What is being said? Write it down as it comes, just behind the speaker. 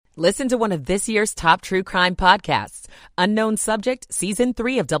Listen to one of this year's top true crime podcasts. Unknown Subject, Season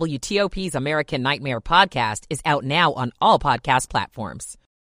 3 of WTOP's American Nightmare podcast is out now on all podcast platforms.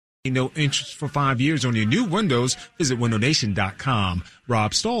 No interest for 5 years on your new windows. Visit windownation.com.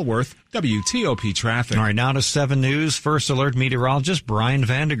 Rob Stallworth, WTOP Traffic. All right, now to 7 News. First Alert meteorologist Brian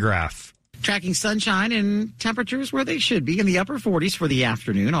Vandegraff. Tracking sunshine and temperatures where they should be in the upper 40s for the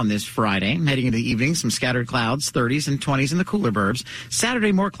afternoon on this Friday. Heading into the evening, some scattered clouds, 30s and 20s in the cooler burbs.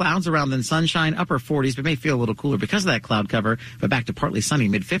 Saturday, more clouds around than sunshine, upper 40s, but may feel a little cooler because of that cloud cover, but back to partly sunny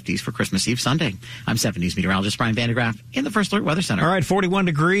mid-50s for Christmas Eve Sunday. I'm 7 News meteorologist Brian Vandegraff in the First Alert Weather Center. All right, 41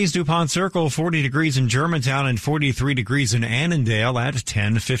 degrees, DuPont Circle, 40 degrees in Germantown, and 43 degrees in Annandale at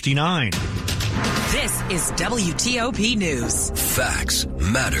 10:59. This is WTOP News. Facts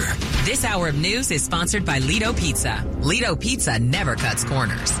matter. This hour of news is sponsored by Lido Pizza. Lido Pizza never cuts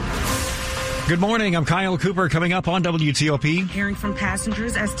corners. Good morning. I'm Kyle Cooper. Coming up on WTOP. Hearing from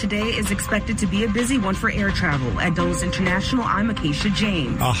passengers as today is expected to be a busy one for air travel. At Dulles International, I'm Acacia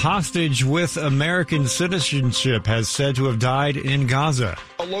James. A hostage with American citizenship has said to have died in Gaza.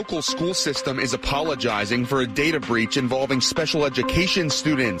 A local school system is apologizing for a data breach involving special education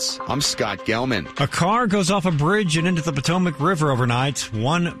students. I'm Scott Gelman. A car goes off a bridge and into the Potomac River overnight.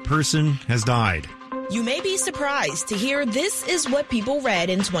 One person has died. You may be surprised to hear this is what people read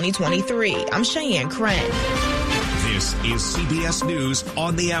in 2023. I'm Cheyenne Crenn. This is CBS News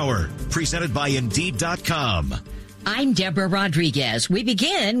on the Hour, presented by Indeed.com. I'm Deborah Rodriguez. We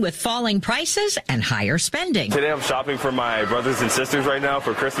begin with falling prices and higher spending. Today I'm shopping for my brothers and sisters right now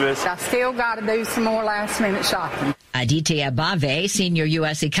for Christmas. I still got to do some more last-minute shopping. Aditya Bave, senior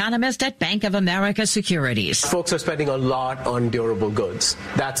U.S. economist at Bank of America Securities. Folks are spending a lot on durable goods.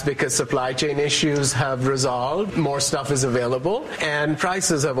 That's because supply chain issues have resolved, more stuff is available, and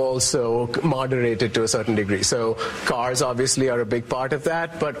prices have also moderated to a certain degree. So cars obviously are a big part of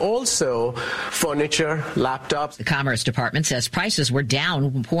that, but also furniture, laptops. The Commerce Department says prices were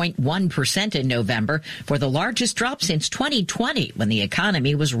down 0.1% in November for the largest drop since 2020 when the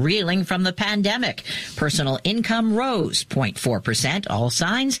economy was reeling from the pandemic. Personal income rose 0.4%. All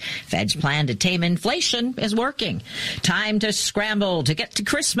signs Fed's plan to tame inflation is working. Time to scramble to get to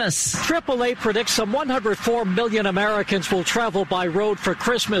Christmas. AAA predicts some 104 million Americans will travel by road for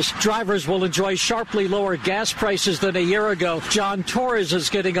Christmas. Drivers will enjoy sharply lower gas prices than a year ago. John Torres is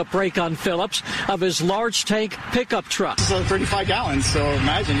getting a break on Phillips of his large tank pickup truck. It's 35 gallons, so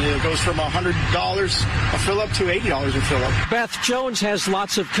imagine it goes from $100 a fill-up to $80 a fill-up. Beth Jones has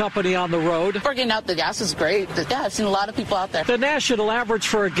lots of company on the road. Working out the gas is great. Yeah, I've seen a lot of people out there. The national average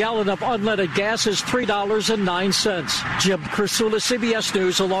for a gallon of unleaded gas is $3.09. Jim Krasula, CBS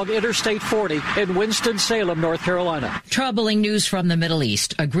News, along Interstate 40 in Winston-Salem, North Carolina. Troubling news from the Middle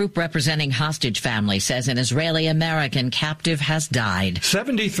East. A group representing hostage families says an Israeli-American captive has died.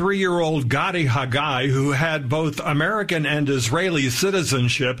 73-year-old Gadi Haggai, who had both American and Israeli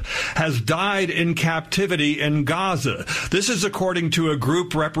citizenship, has died in captivity in Gaza. This is according to a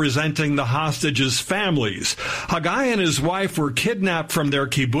group representing the hostages' families. Haggai and his wife were kidnapped from their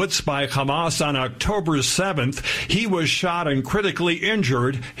kibbutz by Hamas on October 7th. He was shot and critically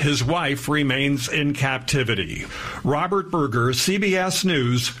injured. His wife remains in captivity. Robert Berger, CBS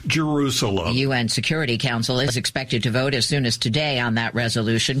News, Jerusalem. The UN Security Council is expected to vote as soon as today on that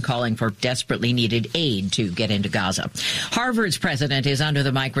resolution calling for desperately needed aid to get into Gaza. Harvard's president is under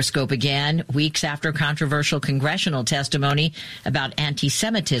the microscope again, weeks after controversial congressional testimony about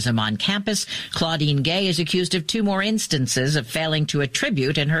anti-Semitism on campus. Claudine Gay is accused of 2 more instances of failing to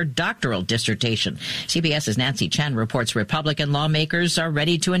attribute in her doctoral dissertation. CBS's Nancy Chen reports Republican lawmakers are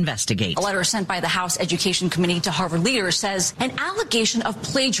ready to investigate. A letter sent by the House Education Committee to Harvard leaders says an allegation of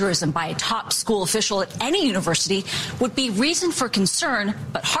plagiarism by a top school official at any university would be reason for concern,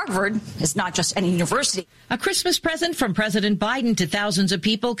 but Harvard is not just any university. A Christmas present from President Biden to thousands of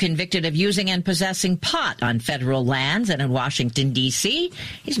people convicted of using and possessing pot on federal lands and in Washington, D.C.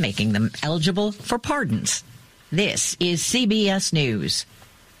 He's making them eligible for pardons. This is CBS News.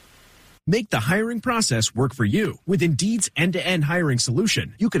 Make the hiring process work for you. With Indeed's end-to-end hiring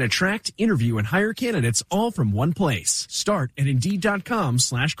solution, you can attract, interview, and hire candidates all from one place. Start at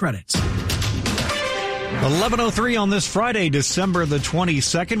Indeed.com/credits. 11:03 on this Friday, December the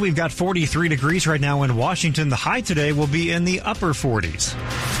 22nd. We've got 43 degrees right now in Washington. The high today will be in the upper 40s.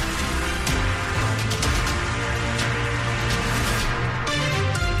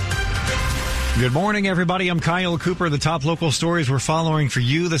 Good morning, everybody. I'm Kyle Cooper. The top local stories we're following for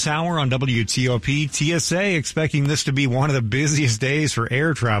you this hour on WTOP. TSA expecting this to be one of the busiest days for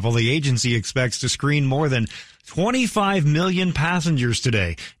air travel. The agency expects to screen more than 25 million passengers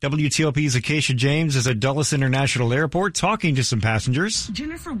today. WTOP's Acacia James is at Dulles International Airport talking to some passengers.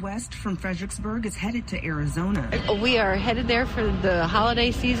 Jennifer West from Fredericksburg is headed to Arizona. We are headed there for the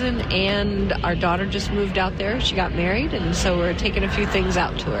holiday season, and our daughter just moved out there. She got married, and so we're taking a few things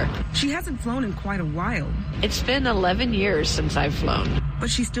out to her. She hasn't flown in quite a while. It's been 11 years since I've flown. But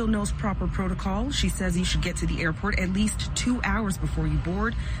she still knows proper protocol. She says you should get to the airport at least 2 hours before you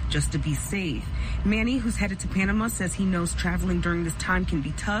board just to be safe. Manny, who's headed to Panama, says he knows traveling during this time can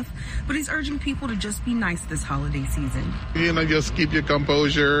be tough, but he's urging people to just be nice this holiday season. Just keep your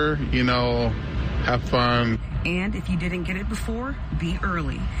composure, have fun. And if you didn't get it before, be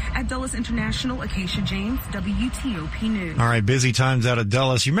early. At Dulles International, Acacia James, WTOP News. All right, busy times out of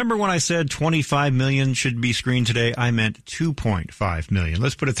Dulles. You remember when I said 25 million should be screened today? I meant 2.5 million.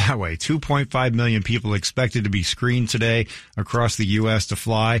 Let's put it that way. 2.5 million people expected to be screened today across the U.S. to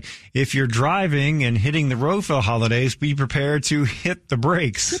fly. If you're driving and hitting the road for the holidays, be prepared to hit the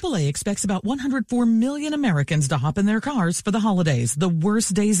brakes. AAA expects about 104 million Americans to hop in their cars for the holidays. The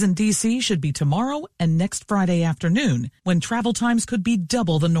worst days in D.C. should be tomorrow and next Friday afternoon, when travel times could be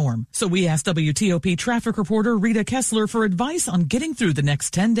double the norm. So we asked WTOP traffic reporter Rita Kessler for advice on getting through the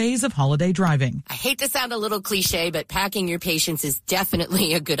next 10 days of holiday driving. I hate to sound a little cliche, but packing your patience is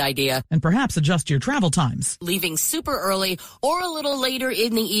definitely a good idea. And perhaps adjust your travel times. Leaving super early or a little later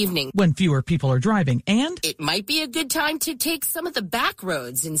in the evening. When fewer people are driving, and it might be a good time to take some of the back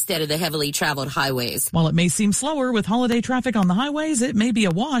roads instead of the heavily traveled highways. While it may seem slower with holiday traffic on the highways, it may be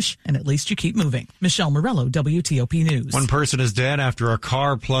a wash, and at least you keep moving. Michelle Morello, WTOP News. One person is dead after a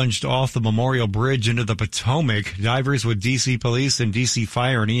car plunged off the Memorial Bridge into the Potomac. Divers with D.C. Police and D.C.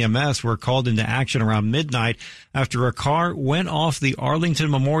 Fire and EMS were called into action around midnight after a car went off the Arlington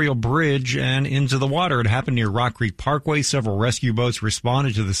Memorial Bridge and into the water. It happened near Rock Creek Parkway. Several rescue boats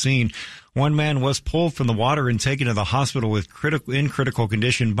responded to the scene. One man was pulled from the water and taken to the hospital with critical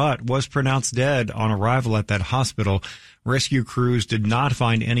condition, but was pronounced dead on arrival at that hospital. Rescue crews did not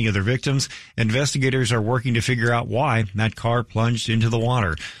find any other victims. Investigators are working to figure out why that car plunged into the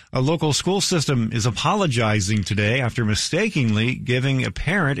water. A local school system is apologizing today after mistakenly giving a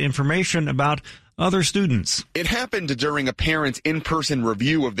parent information about other students. It happened during a parent's in-person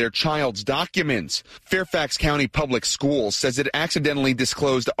review of their child's documents. Fairfax County Public Schools says it accidentally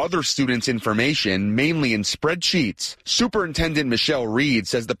disclosed other students' information, mainly in spreadsheets. Superintendent Michelle Reed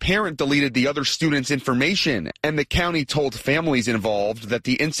says the parent deleted the other students' information, and the county told families involved that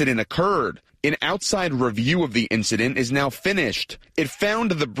the incident occurred. An outside review of the incident is now finished. It found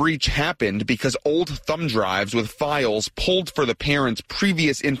the breach happened because old thumb drives with files pulled for the parent's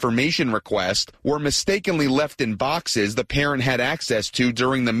previous information request were mistakenly left in boxes the parent had access to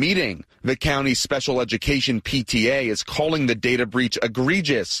during the meeting. The county's special education PTA is calling the data breach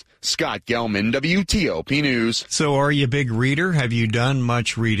egregious. Scott Gelman, WTOP News. So are you a big reader? Have you done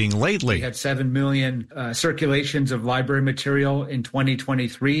much reading lately? We had 7 million circulations of library material in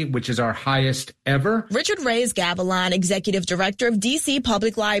 2023, which is our highest ever. Richard Reyes-Gavilan, executive director of D.C.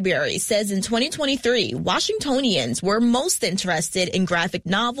 Public Library, says in 2023, Washingtonians were most interested in graphic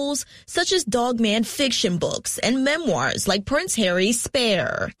novels such as Dogman fiction books and memoirs like Prince Harry's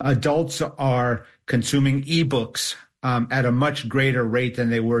Spare. Adults are consuming ebooks at a much greater rate than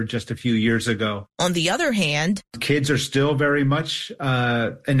they were just a few years ago. On the other hand, kids are still very much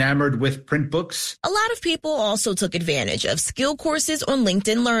enamored with print books. A lot of people also took advantage of skill courses on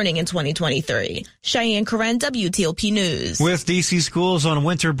LinkedIn Learning in 2023. Cheyenne Corinne, WTOP News. With D.C. schools on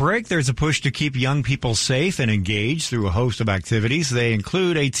winter break, there's a push to keep young people safe and engaged through a host of activities. They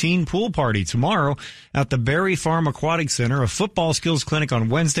include a teen pool party tomorrow at the Berry Farm Aquatic Center, a football skills clinic on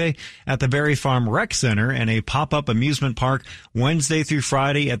Wednesday at the Berry Farm Rec Center, and a pop-up amusement park Wednesday through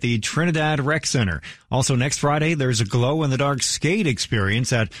Friday at the Trinidad Rec Center. Also next Friday, there's a glow-in-the-dark skate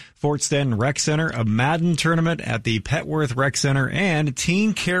experience at Fort Stanton Rec Center, a Madden tournament at the Petworth Rec Center, and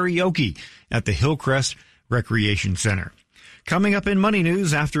teen karaoke at the Hillcrest Recreation Center. Coming up in Money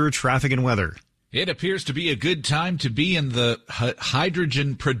News after traffic and weather. It appears to be a good time to be in the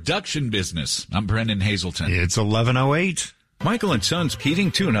hydrogen production business. I'm Brendan Hazelton. It's 11:08. Michael & Son's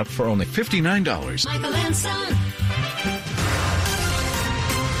heating tune-up for only $59. Michael & Son.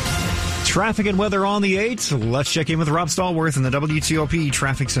 Traffic and weather on the 8th. Let's check in with Rob Stallworth in the WTOP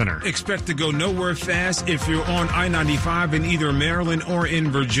Traffic Center. Expect to go nowhere fast if you're on I-95 in either Maryland or in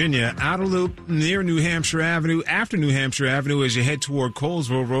Virginia. Outer loop near New Hampshire Avenue, after New Hampshire Avenue as you head toward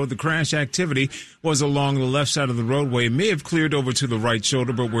Colesville Road. The crash activity was along the left side of the roadway. May have cleared over to the right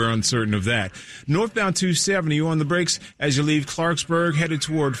shoulder, but we're uncertain of that. Northbound 270, you on the brakes as you leave Clarksburg, headed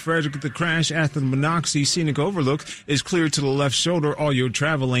toward Frederick. The crash at the Monocacy Scenic Overlook is cleared to the left shoulder. All your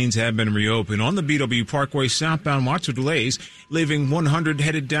travel lanes have been reopened. On the BW Parkway southbound, watch for delays, leaving 100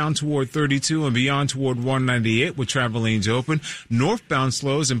 headed down toward 32 and beyond toward 198 with travel lanes open. Northbound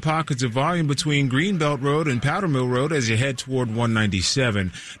slows and pockets of volume between Greenbelt Road and Powder Mill Road as you head toward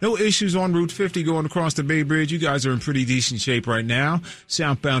 197. No issues on Route 50 going across the Bay Bridge. You guys are in pretty decent shape right now.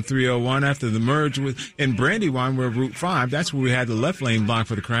 Southbound 301 after the merge in Brandywine, where Route 5, that's where we had the left lane blocked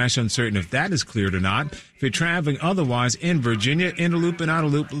for the crash. Uncertain if that is cleared or not. If you're traveling otherwise in Virginia, inner loop and outer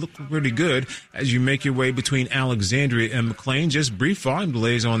loop look pretty good as you make your way between Alexandria and McLean. Just brief volume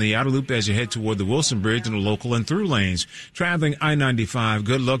delays on the outer loop as you head toward the Wilson Bridge and the local and through lanes. Traveling I-95,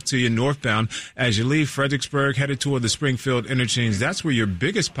 good luck to you northbound as you leave Fredericksburg, headed toward the Springfield interchange. That's where your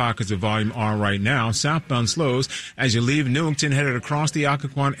biggest pockets of volume are right now. Southbound slows as you leave Newington, headed across the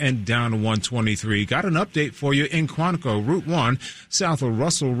Occoquan and down to 123. Got an update for you in Quantico, Route 1, south of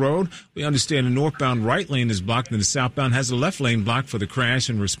Russell Road. We understand the northbound right lane is blocked and the southbound has the left lane blocked for the crash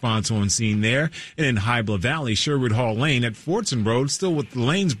and response on scene there. And in Hybla Valley, Sherwood Hall Lane at Fordson Road, still with the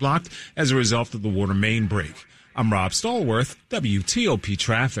lanes blocked as a result of the water main break. I'm Rob Stallworth, WTOP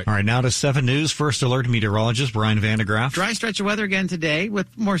Traffic. All right, now to 7 News. First alert meteorologist Brian Vandegraff. Dry stretch of weather again today with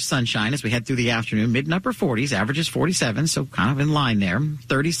more sunshine as we head through the afternoon. Mid and upper 40s, averages 47, so kind of in line there.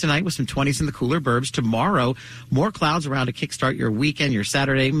 30s tonight with some 20s in the cooler burbs. Tomorrow, more clouds around to kickstart your weekend, your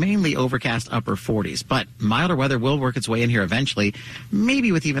Saturday, mainly overcast upper 40s. But milder weather will work its way in here eventually,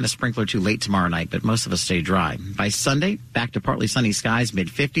 maybe with even a sprinkler or two late tomorrow night, but most of us stay dry. By Sunday, back to partly sunny skies,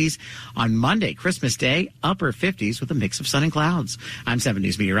 mid-50s. On Monday, Christmas Day, upper 50s with a mix of sun and clouds. I'm 7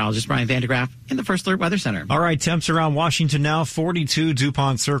 News meteorologist Brian Vandegraff in the First Alert Weather Center. All right, temps around Washington now, 42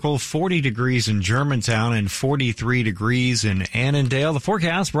 DuPont Circle, 40 degrees in Germantown, and 43 degrees in Annandale. The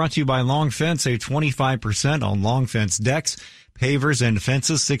forecast brought to you by Long Fence, save 25% on Long Fence decks, pavers, and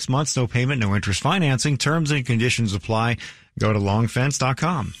fences. 6 months, no payment, no interest financing. Terms and conditions apply. Go to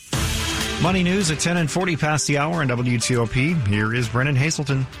longfence.com. Money news at 10 and 40 past the hour on WTOP. Here is Brennan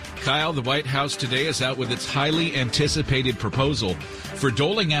Hazelton. Kyle, the White House today is out with its highly anticipated proposal for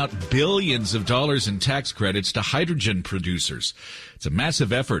doling out billions of dollars in tax credits to hydrogen producers. It's a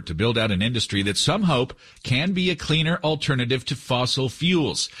massive effort to build out an industry that some hope can be a cleaner alternative to fossil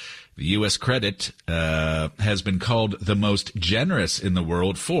fuels. The U.S. credit has been called the most generous in the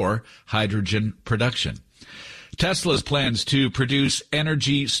world for hydrogen production. Tesla's plans to produce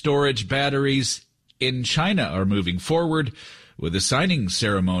energy storage batteries in China are moving forward with a signing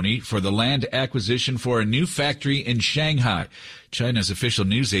ceremony for the land acquisition for a new factory in Shanghai. China's official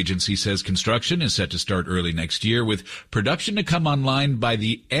news agency says construction is set to start early next year, with production to come online by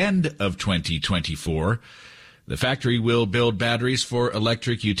the end of 2024. The factory will build batteries for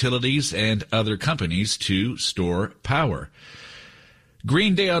electric utilities and other companies to store power.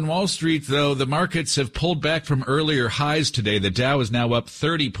 Green day on Wall Street, though. The markets have pulled back from earlier highs today. The Dow is now up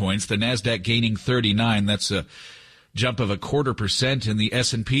 30 points. The Nasdaq gaining 39. That's a jump of 0.25%, and the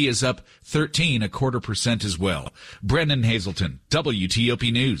S&P is up 0.25% as well. Brennan Hazelton,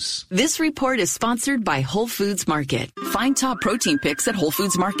 WTOP News. This report is sponsored by Whole Foods Market. Find top protein picks at Whole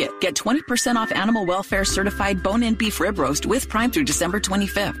Foods Market. Get 20% off animal welfare certified bone-in beef rib roast with Prime through December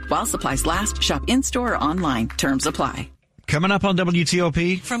 25th. While supplies last, shop in-store or online. Terms apply. Coming up on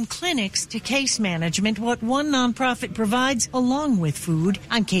WTOP. From clinics to case management, what one nonprofit provides along with food.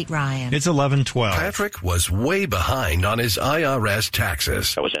 I'm Kate Ryan. It's 11:12. Patrick was way behind on his IRS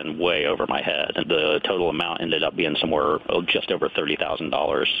taxes. I was in way over my head. The total amount ended up being somewhere just over $30,000.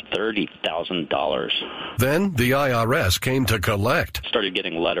 $30,000. Then the IRS came to collect. Started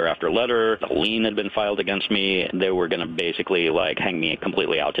getting letter after letter. A lien had been filed against me. They were going to basically hang me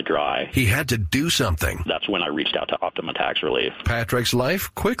completely out to dry. He had to do something. That's when I reached out to Optima Tax Relief. Patrick's life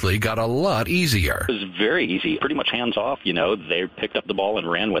quickly got a lot easier. It was very easy, pretty much hands off. They picked up the ball and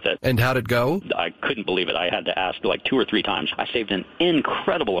ran with it. And how'd it go? I couldn't believe it. I had to ask 2 or 3 times. I saved an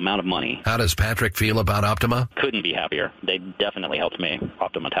incredible amount of money. How does Patrick feel about Optima? Couldn't be happier. They definitely helped me.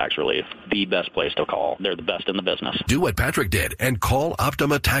 Optima Tax Relief, the best place to call. They're the best in the business. Do what Patrick did and call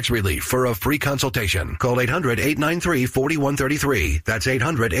Optima Tax Relief for a free consultation. Call 800-893-4133. That's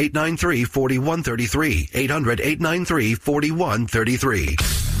 800-893-4133. 800-893-4133.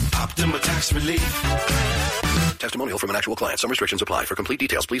 Optima Tax Relief. Testimonial from an actual client. Some restrictions apply. For complete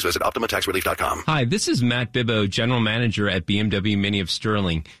details, please visit OptimaTaxRelief.com. Hi, this is Matt Bibbo, General Manager at BMW Mini of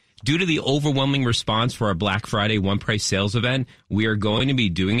Sterling. Due to the overwhelming response for our Black Friday One Price sales event, we are going to be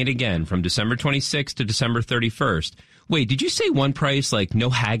doing it again from December 26th to December 31st. Wait, did you say one price, like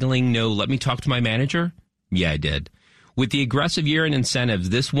no haggling, no let me talk to my manager? Yeah, I did. With the aggressive year-end incentives,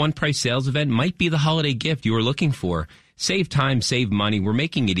 this One Price sales event might be the holiday gift you are looking for. Save time, save money. We're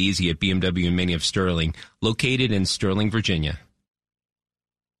making it easy at BMW and Mini of Sterling, located in Sterling, Virginia.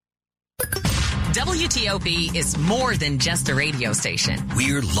 WTOP is more than just a radio station.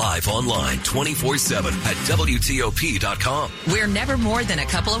 We're live online 24/7 at WTOP.com. We're never more than a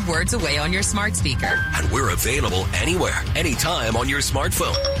couple of words away on your smart speaker. And we're available anywhere, anytime on your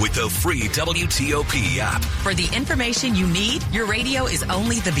smartphone with the free WTOP app. For the information you need, your radio is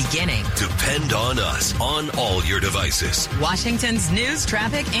only the beginning. Depend on us on all your devices. Washington's news,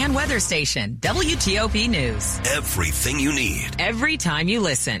 traffic, and weather station, WTOP News. Everything you need. Every time you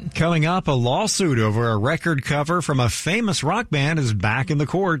listen. Coming up, a lawsuit over a record cover from a famous rock band is back in the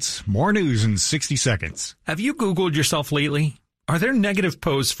courts. More news in 60 seconds. Have you Googled yourself lately? Are there negative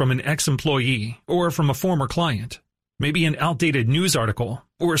posts from an ex-employee or from a former client? Maybe an outdated news article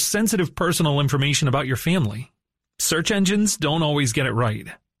or sensitive personal information about your family? Search engines don't always get it right.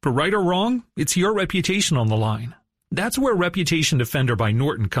 For right or wrong, it's your reputation on the line. That's where Reputation Defender by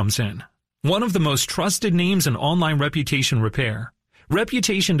Norton comes in. One of the most trusted names in online reputation repair.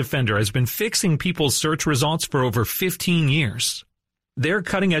 Reputation Defender has been fixing people's search results for over 15 years. Their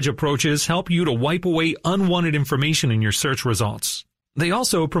cutting-edge approaches help you to wipe away unwanted information in your search results. They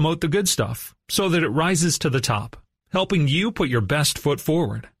also promote the good stuff so that it rises to the top, helping you put your best foot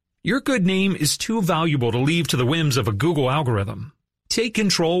forward. Your good name is too valuable to leave to the whims of a Google algorithm. Take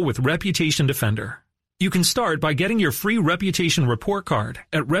control with Reputation Defender. You can start by getting your free reputation report card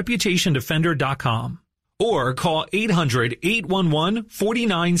at reputationdefender.com. Or call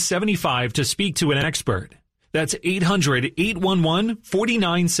 800-811-4975 to speak to an expert. That's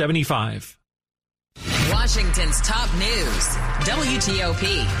 800-811-4975. Washington's top news,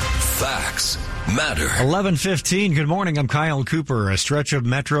 WTOP. Facts matter. 11:15. Good morning. I'm Kyle Cooper. A stretch of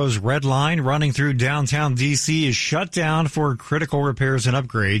Metro's Red Line running through downtown D.C. is shut down for critical repairs and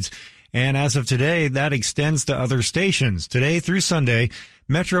upgrades. And as of today, that extends to other stations. Today through Sunday,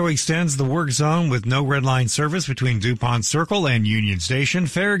 Metro extends the work zone with no Red Line service between DuPont Circle and Union Station.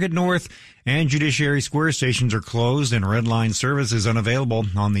 Farragut North and Judiciary Square stations are closed, and Red Line service is unavailable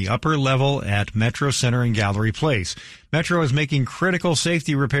on the upper level at Metro Center and Gallery Place. Metro is making critical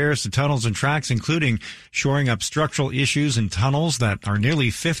safety repairs to tunnels and tracks, including shoring up structural issues in tunnels that are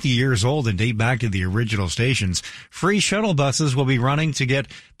nearly 50 years old and date back to the original stations. Free shuttle buses will be running to get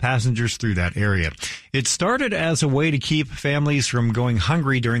passengers through that area. It started as a way to keep families from going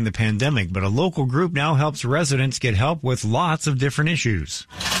hungry during the pandemic, but a local group now helps residents get help with lots of different issues.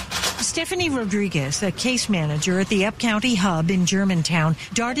 Stephanie Rodriguez, a case manager at the Up-County Hub in Germantown,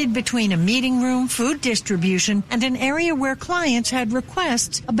 darted between a meeting room, food distribution, and an area where clients had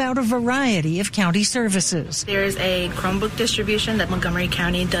requests about a variety of county services. There's a Chromebook distribution that Montgomery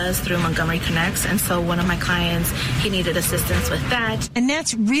County does through Montgomery Connects, and so one of my clients, he needed assistance with that. And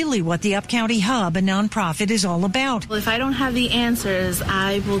that's really what the Up-County Hub, a nonprofit, is all about. Well, if I don't have the answers,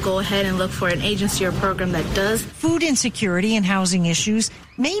 I will go ahead and look for an agency or program that does. Food insecurity and housing issues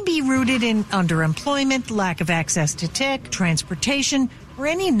may be rooted in underemployment, lack of access to tech, transportation, or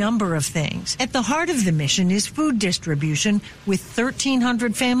any number of things. At the heart of the mission is food distribution, with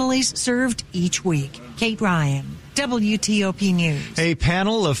 1,300 families served each week. Kate Ryan, WTOP News. A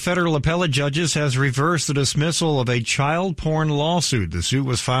panel of federal appellate judges has reversed the dismissal of a child porn lawsuit. The suit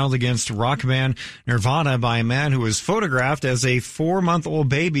was filed against rock band Nirvana by a man who was photographed as a 4-month-old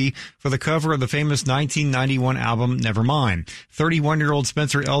baby for the cover of the famous 1991 album Nevermind. 31-year-old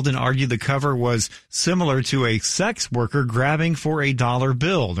Spencer Eldon argued the cover was similar to a sex worker grabbing for a dollar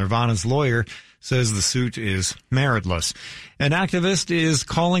bill. Nirvana's lawyer says the suit is meritless. An activist is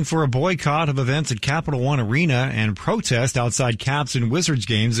calling for a boycott of events at Capital One Arena and protest outside Caps and Wizards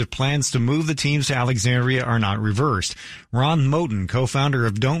games if plans to move the teams to Alexandria are not reversed. Ron Moten, co-founder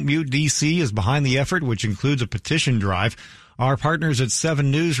of Don't Mute DC, is behind the effort, which includes a petition drive. Our partners at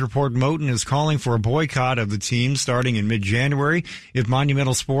 7 News report Moten is calling for a boycott of the team starting in mid-January if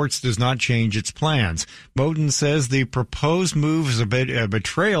Monumental Sports does not change its plans. Moten says the proposed move is a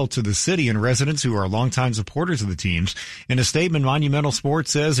betrayal to the city and residents who are longtime supporters of the teams. In a statement, Monumental Sports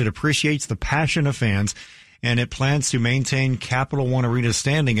says it appreciates the passion of fans and it plans to maintain Capital One Arena's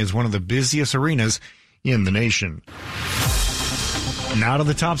standing as one of the busiest arenas in the nation. Now to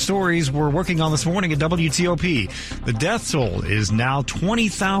the top stories we're working on this morning at WTOP. The death toll is now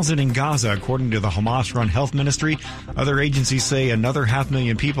 20,000 in Gaza, according to the Hamas-run health ministry. Other agencies say another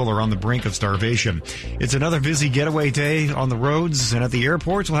 500,000 people are on the brink of starvation. It's another busy getaway day on the roads, and at the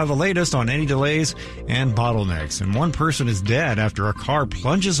airports we'll have the latest on any delays and bottlenecks. And one person is dead after a car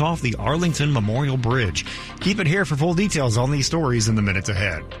plunges off the Arlington Memorial Bridge. Keep it here for full details on these stories in the minutes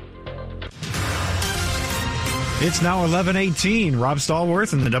ahead. It's now 11:18. Rob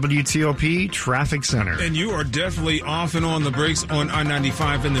Stallworth in the WTOP Traffic Center. And you are definitely off and on the brakes on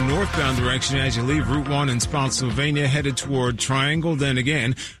I-95 in the northbound direction as you leave Route 1 in Spotsylvania, headed toward Triangle. Then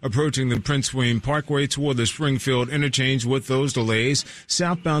again, approaching the Prince William Parkway toward the Springfield interchange with those delays.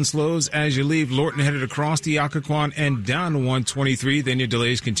 Southbound slows as you leave Lorton, headed across the Occoquan and down to 123. Then your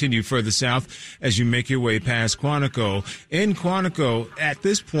delays continue further south as you make your way past Quantico. In Quantico, at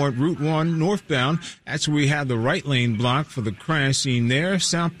this point, Route 1 northbound, that's where we have the right lane blocked for the crash scene there.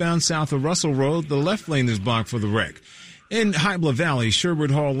 Southbound south of Russell Road, the left lane is blocked for the wreck. In Hybla Valley,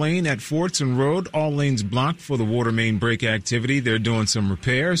 Sherwood Hall Lane at Fortson Road, all lanes blocked for the water main break activity. They're doing some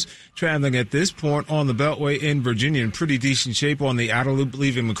repairs. Traveling at this point on the Beltway in Virginia in pretty decent shape on the outer loop,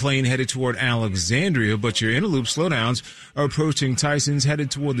 leaving McLean headed toward Alexandria, but your inner loop slowdowns are approaching Tyson's headed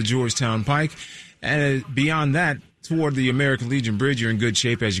toward the Georgetown Pike. And beyond that, toward the American Legion Bridge, you're in good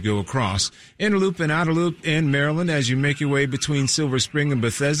shape as you go across. Inner loop and outer loop in Maryland, as you make your way between Silver Spring and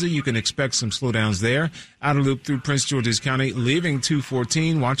Bethesda, you can expect some slowdowns there. Outer loop through Prince George's County, leaving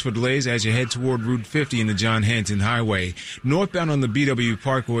 214. Watch for delays as you head toward Route 50 in the John Hanson Highway. Northbound on the BW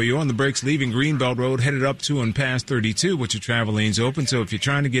Parkway, you're on the brakes leaving Greenbelt Road, headed up to and past 32 with your travel lanes open. So if you're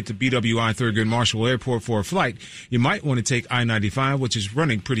trying to get to BWI Thurgood Marshall Airport for a flight, you might want to take I-95, which is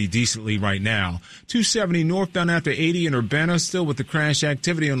running pretty decently right now. 270 northbound after 80 in Urbana, still with the crash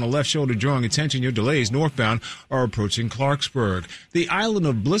activity on the left shoulder drawing attention. Your delays northbound are approaching Clarksburg. The island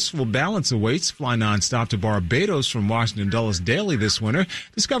of blissful balance awaits. Fly nonstop to Barbados from Washington Dulles daily this winter.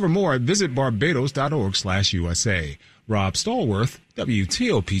 Discover more at visitbarbados.org/USA. Rob Stallworth,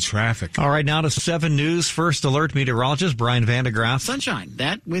 WTOP Traffic. All right, now to 7 News. First alert meteorologist Brian Vandegraff. Sunshine.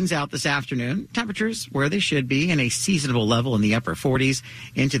 That wins out this afternoon. Temperatures where they should be in a seasonable level in the upper 40s.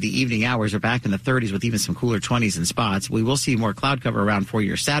 Into the evening hours are back in the 30s with even some cooler 20s in spots. We will see more cloud cover around for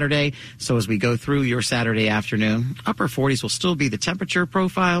your Saturday. So as we go through your Saturday afternoon, upper 40s will still be the temperature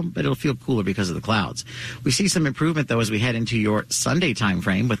profile, but it'll feel cooler because of the clouds. We see some improvement, though, as we head into your Sunday time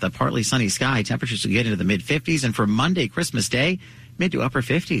frame with a partly sunny sky. Temperatures will get into the mid-50s. And for Monday, Christmas Day, mid to upper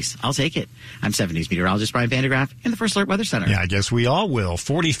 50s. I'll take it. I'm 7 News meteorologist Brian Vandegraff in the First Alert Weather Center. Yeah, I guess we all will.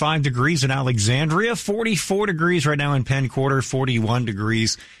 45 degrees in Alexandria, 44 degrees right now in Penn Quarter, 41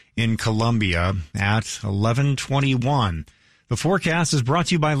 degrees in Columbia at 11:21. The forecast is brought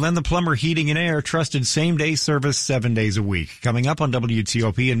to you by Len the Plumber Heating and Air, trusted same-day service 7 days a week. Coming up on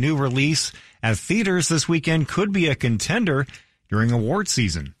WTOP, a new release at theaters this weekend could be a contender during award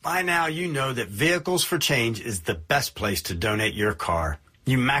season. By now, you know that Vehicles for Change is the best place to donate your car.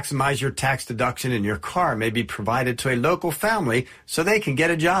 You maximize your tax deduction and your car may be provided to a local family so they can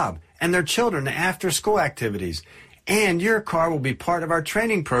get a job and their children after-school activities. And your car will be part of our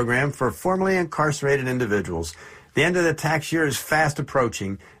training program for formerly incarcerated individuals. The end of the tax year is fast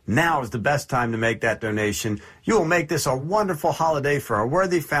approaching. Now is the best time to make that donation. You will make this a wonderful holiday for a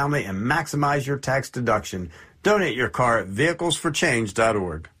worthy family and maximize your tax deduction. Donate your car at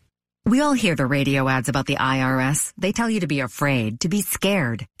vehiclesforchange.org. We all hear the radio ads about the IRS. They tell you to be afraid, to be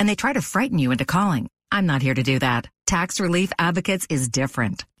scared, and they try to frighten you into calling. I'm not here to do that. Tax Relief Advocates is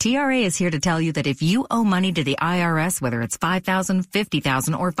different. TRA is here to tell you that if you owe money to the IRS, whether it's $5,000,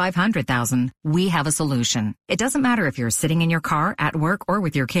 $50,000, or $500,000, we have a solution. It doesn't matter if you're sitting in your car, at work, or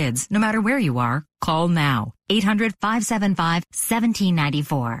with your kids. No matter where you are, call now.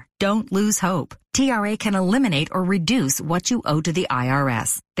 800-575-1794. Don't lose hope. TRA can eliminate or reduce what you owe to the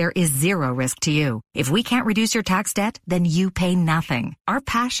IRS. There is zero risk to you. If we can't reduce your tax debt, then you pay nothing. Our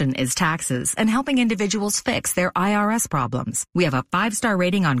passion is taxes and helping individuals fix their IRS problems. We have a 5-star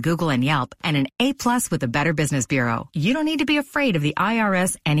rating on Google and Yelp and an A+ with the Better Business Bureau. You don't need to be afraid of the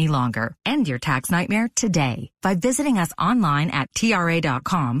IRS any longer. End your tax nightmare today by visiting us online at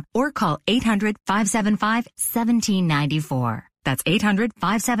TRA.com or call 800-575-1794. That's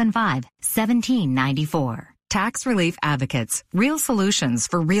 800-575-1794. Tax Relief Advocates. Real solutions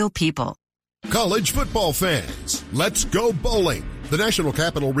for real people. College football fans, let's go bowling. The National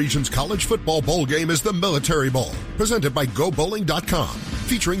Capital Region's college football bowl game is the Military Bowl, presented by GoBowling.com,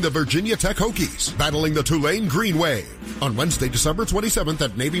 featuring the Virginia Tech Hokies battling the Tulane Green Wave on Wednesday, December 27th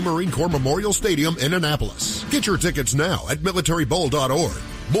at Navy Marine Corps Memorial Stadium in Annapolis. Get your tickets now at militarybowl.org.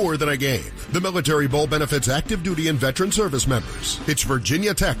 more than a game. The Military Bowl benefits active duty and veteran service members. It's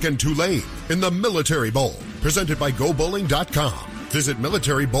Virginia Tech and Tulane in the Military Bowl, presented by GoBowling.com. Visit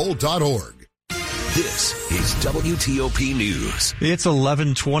militarybowl.org. This is WTOP News. It's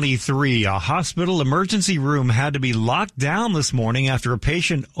 11:23. A hospital emergency room had to be locked down this morning after a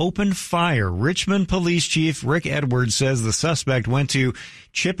patient opened fire. Richmond Police Chief Rick Edwards says the suspect went to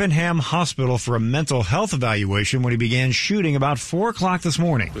Chippenham Hospital for a mental health evaluation when he began shooting about 4 o'clock this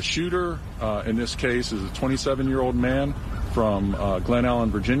morning. The shooter in this case is a 27-year-old man from Glen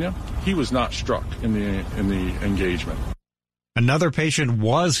Allen, Virginia. He was not struck in the engagement. Another patient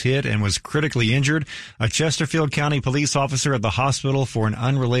was hit and was critically injured. A Chesterfield County police officer at the hospital for an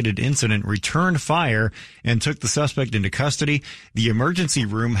unrelated incident returned fire and took the suspect into custody. The emergency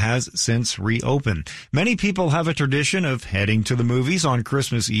room has since reopened. Many people have a tradition of heading to the movies on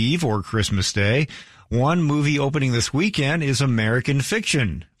Christmas Eve or Christmas Day. One movie opening this weekend is American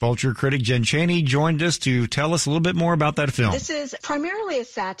Fiction. Vulture critic Jen Chaney joined us to tell us a little bit more about that film. This is primarily a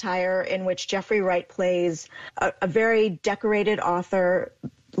satire in which Jeffrey Wright plays a very decorated author,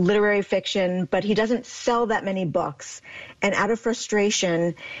 literary fiction, but he doesn't sell that many books. And out of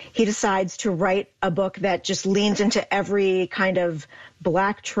frustration, he decides to write a book that just leans into every kind of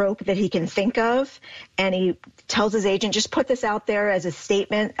black trope that he can think of. And he tells his agent, just put this out there as a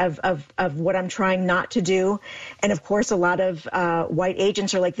statement of what I'm trying not to do. And of course, a lot of white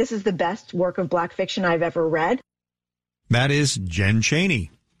agents are like, this is the best work of black fiction I've ever read. That is Jen Chaney.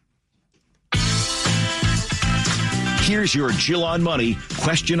 Here's your Jill on Money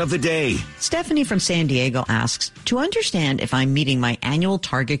question of the day. Stephanie from San Diego asks, to understand if I'm meeting my annual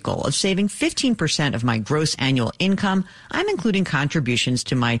target goal of saving 15% of my gross annual income, I'm including contributions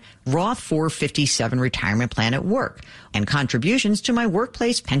to my Roth 457 retirement plan at work and contributions to my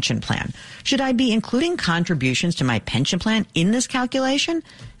workplace pension plan. Should I be including contributions to my pension plan in this calculation?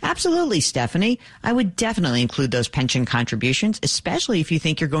 Absolutely, Stephanie. I would definitely include those pension contributions, especially if you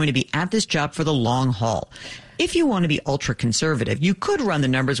think you're going to be at this job for the long haul. If you want to be ultra conservative, you could run the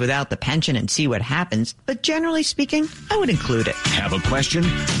numbers without the pension and see what happens, but generally speaking, I would include it. Have a question?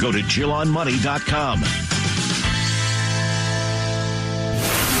 Go to JillOnMoney.com.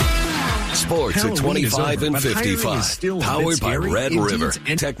 Sports at 25 and 55. Powered by Red River.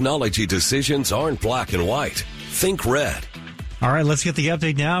 Technology decisions aren't black and white. Think red. All right, let's get the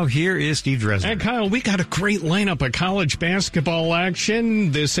update now. Here is Steve Dresner. And Kyle, we got a great lineup of college basketball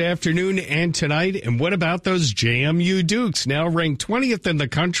action this afternoon and tonight. And what about those JMU Dukes? Now ranked 20th in the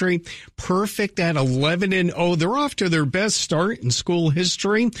country, perfect at 11-0. They're off to their best start in school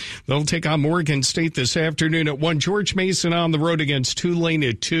history. They'll take on Morgan State this afternoon at 1. George Mason on the road against Tulane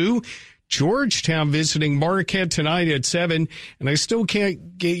at 2. Georgetown visiting Marquette tonight at 7. And I still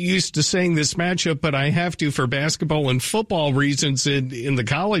can't get used to saying this matchup, but I have to for basketball and football reasons in the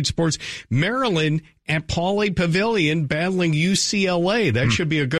college sports. Maryland at Pauley Pavilion battling UCLA. That should be a good